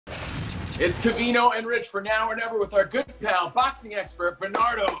It's Cavino and Rich for Now or Never with our good pal, boxing expert,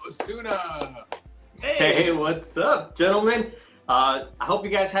 Bernardo Osuna. Hey, what's up, gentlemen? I hope you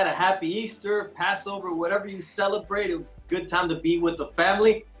guys had a happy Easter, Passover, whatever you celebrate. It was a good time to be with the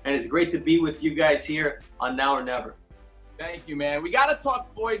family, and it's great to be with you guys here on Now or Never. Thank you, man. We got to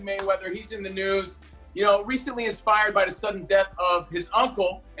talk Floyd Mayweather. He's in the news. You know, recently inspired by the sudden death of his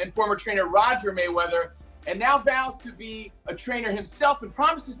uncle and former trainer Roger Mayweather, and now vows to be a trainer himself and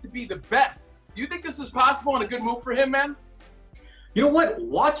promises to be the best. Do you think this is possible and a good move for him, man? You know what?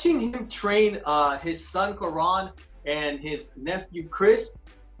 Watching him train his son Karan and his nephew Chris,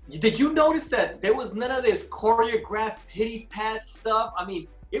 did you notice that there was none of this choreographed pity pat stuff? I mean,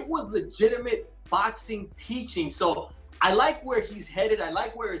 it was legitimate boxing teaching. So I like where he's headed. I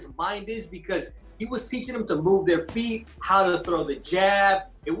like where his mind is, because he was teaching them to move their feet, how to throw the jab.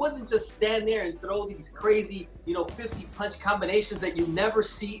 It wasn't just stand there and throw these crazy, 50 punch combinations that you never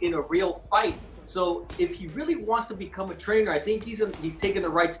see in a real fight. So if he really wants to become a trainer, I think he's taking the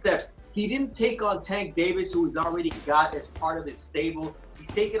right steps. He didn't take on Tank Davis, who he's already got as part of his stable. He's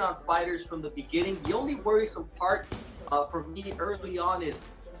taken on fighters from the beginning. The only worrisome part for me early on is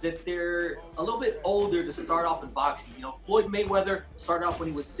that they're a little bit older to start off in boxing. Floyd Mayweather started off when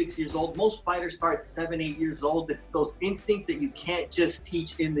he was 6 years old. Most fighters start 7, 8 years old. Those instincts that you can't just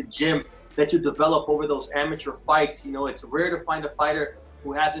teach in the gym, that you develop over those amateur fights. It's rare to find a fighter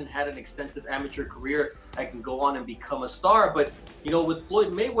who hasn't had an extensive amateur career that can go on and become a star. But, with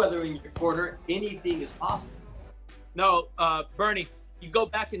Floyd Mayweather in your corner, anything is possible. No, Bernie, you go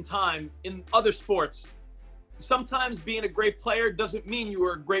back in time in other sports. Sometimes being a great player doesn't mean you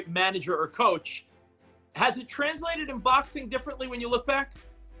were a great manager or coach. Has it translated in boxing differently when you look back?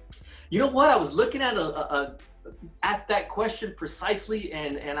 You know what? I was looking at at that question precisely,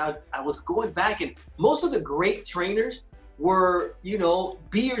 and I was going back, and most of the great trainers were,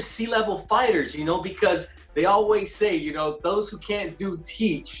 B or C level fighters, because they always say, those who can't do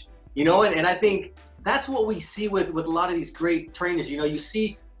teach, and I think that's what we see with a lot of these great trainers. You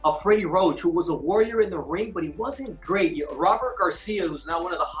see Freddie Roach, who was a warrior in the ring, but he wasn't great. Robert Garcia, who's now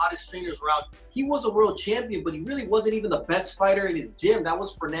one of the hottest trainers around, he was a world champion, but he really wasn't even the best fighter in his gym. That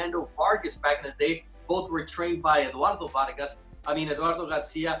was Fernando Vargas back in the day. Both were trained by Eduardo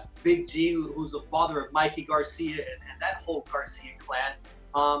Garcia, Big G, who's the father of Mikey Garcia and that whole Garcia clan.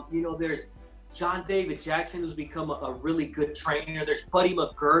 There's John David Jackson, who's become a really good trainer. There's Buddy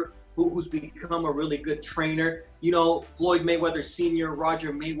McGirt, who's become a really good trainer. Floyd Mayweather Sr.,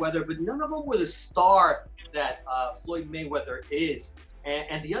 Roger Mayweather, but none of them were the star that Floyd Mayweather is.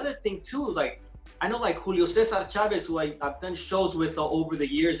 And the other thing too, I know Julio Cesar Chavez, who I've done shows with over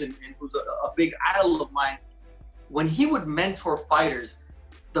the years and who's a big idol of mine, when he would mentor fighters,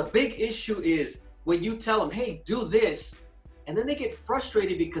 the big issue is when you tell them, hey, do this, and then they get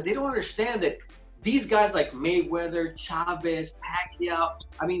frustrated because they don't understand that these guys like Mayweather, Chavez, Pacquiao,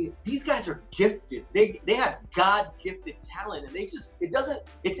 these guys are gifted. They have God-gifted talent, and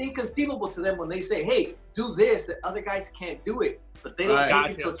it's inconceivable to them when they say, hey, do this, that other guys can't do it. But they don't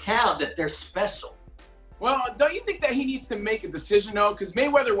take into account that they're special. Well, don't you think that he needs to make a decision, though? Because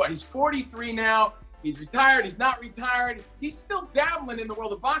Mayweather, he's 43 now. He's retired. He's not retired. He's still dabbling in the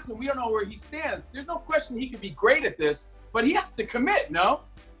world of boxing. We don't know where he stands. There's no question he could be great at this, but he has to commit, no?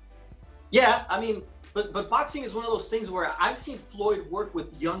 Yeah, but boxing is one of those things where I've seen Floyd work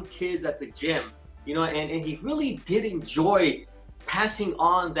with young kids at the gym, and he really did enjoy passing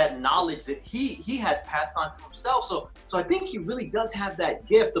on that knowledge that he had passed on to himself. So I think he really does have that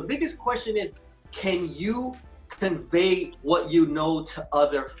gift. The biggest question is, can you convey what you know to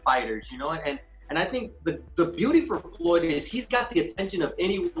other fighters, And I think the beauty for Floyd is he's got the attention of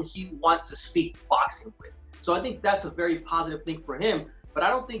anyone he wants to speak boxing with. So I think that's a very positive thing for him. But I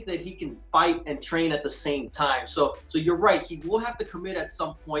don't think that he can fight and train at the same time. So you're right. He will have to commit at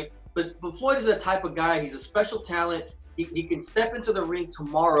some point. But Floyd is the type of guy. He's a special talent. He can step into the ring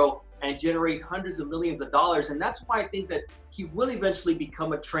tomorrow and generate hundreds of millions of dollars. And that's why I think that he will eventually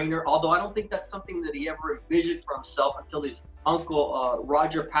become a trainer. Although I don't think that's something that he ever envisioned for himself until his uncle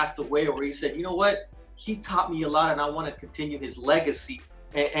Roger passed away, where he said, you know what? He taught me a lot, and I want to continue his legacy.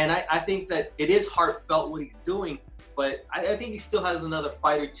 And I think that it is heartfelt what he's doing. But I think he still has another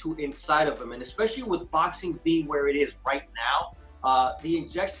fight or two inside of him. And especially with boxing being where it is right now, the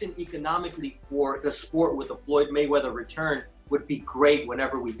injection economically for the sport with the Floyd Mayweather return would be great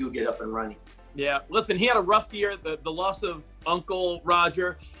whenever we do get up and running. Yeah, listen, he had a rough year, the loss of Uncle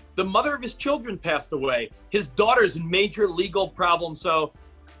Roger. The mother of his children passed away. His daughter's in major legal problems. So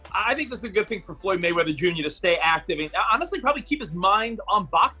I think this is a good thing for Floyd Mayweather Jr. to stay active and honestly probably keep his mind on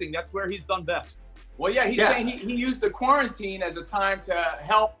boxing. That's where he's done best. Well, yeah, he's saying he used the quarantine as a time to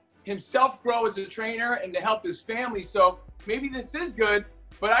help himself grow as a trainer and to help his family. So maybe this is good,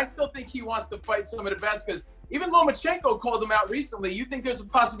 but I still think he wants to fight some of the best because even Lomachenko called him out recently. You think there's a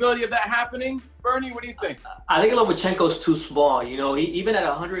possibility of that happening? Bernie, what do you think? I think Lomachenko's too small. You know, even at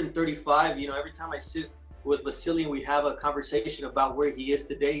 135, you know, every time I sit with Vasily and we have a conversation about where he is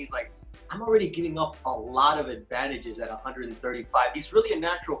today, he's like, I'm already giving up a lot of advantages at 135. He's really a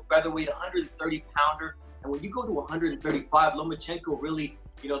natural featherweight, 130-pounder. And when you go to 135, Lomachenko really,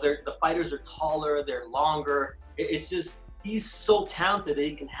 you know, the fighters are taller, they're longer. It's just, he's so talented that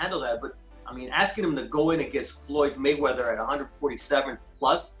he can handle that. But I mean, asking him to go in against Floyd Mayweather at 147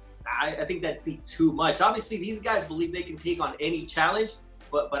 plus, I think that'd be too much. Obviously, these guys believe they can take on any challenge,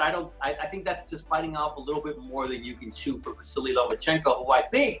 but I think that's just biting off a little bit more than you can chew for Vasily Lomachenko, who I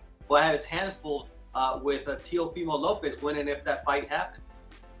think will have his hands full with Teofimo Lopez winning if that fight happens.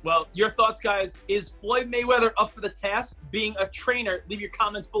 Well, your thoughts, guys. Is Floyd Mayweather up for the task being a trainer? Leave your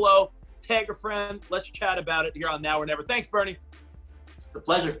comments below. Tag a friend. Let's chat about it here on Now or Never. Thanks, Bernie. It's a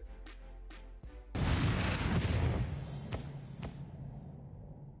pleasure.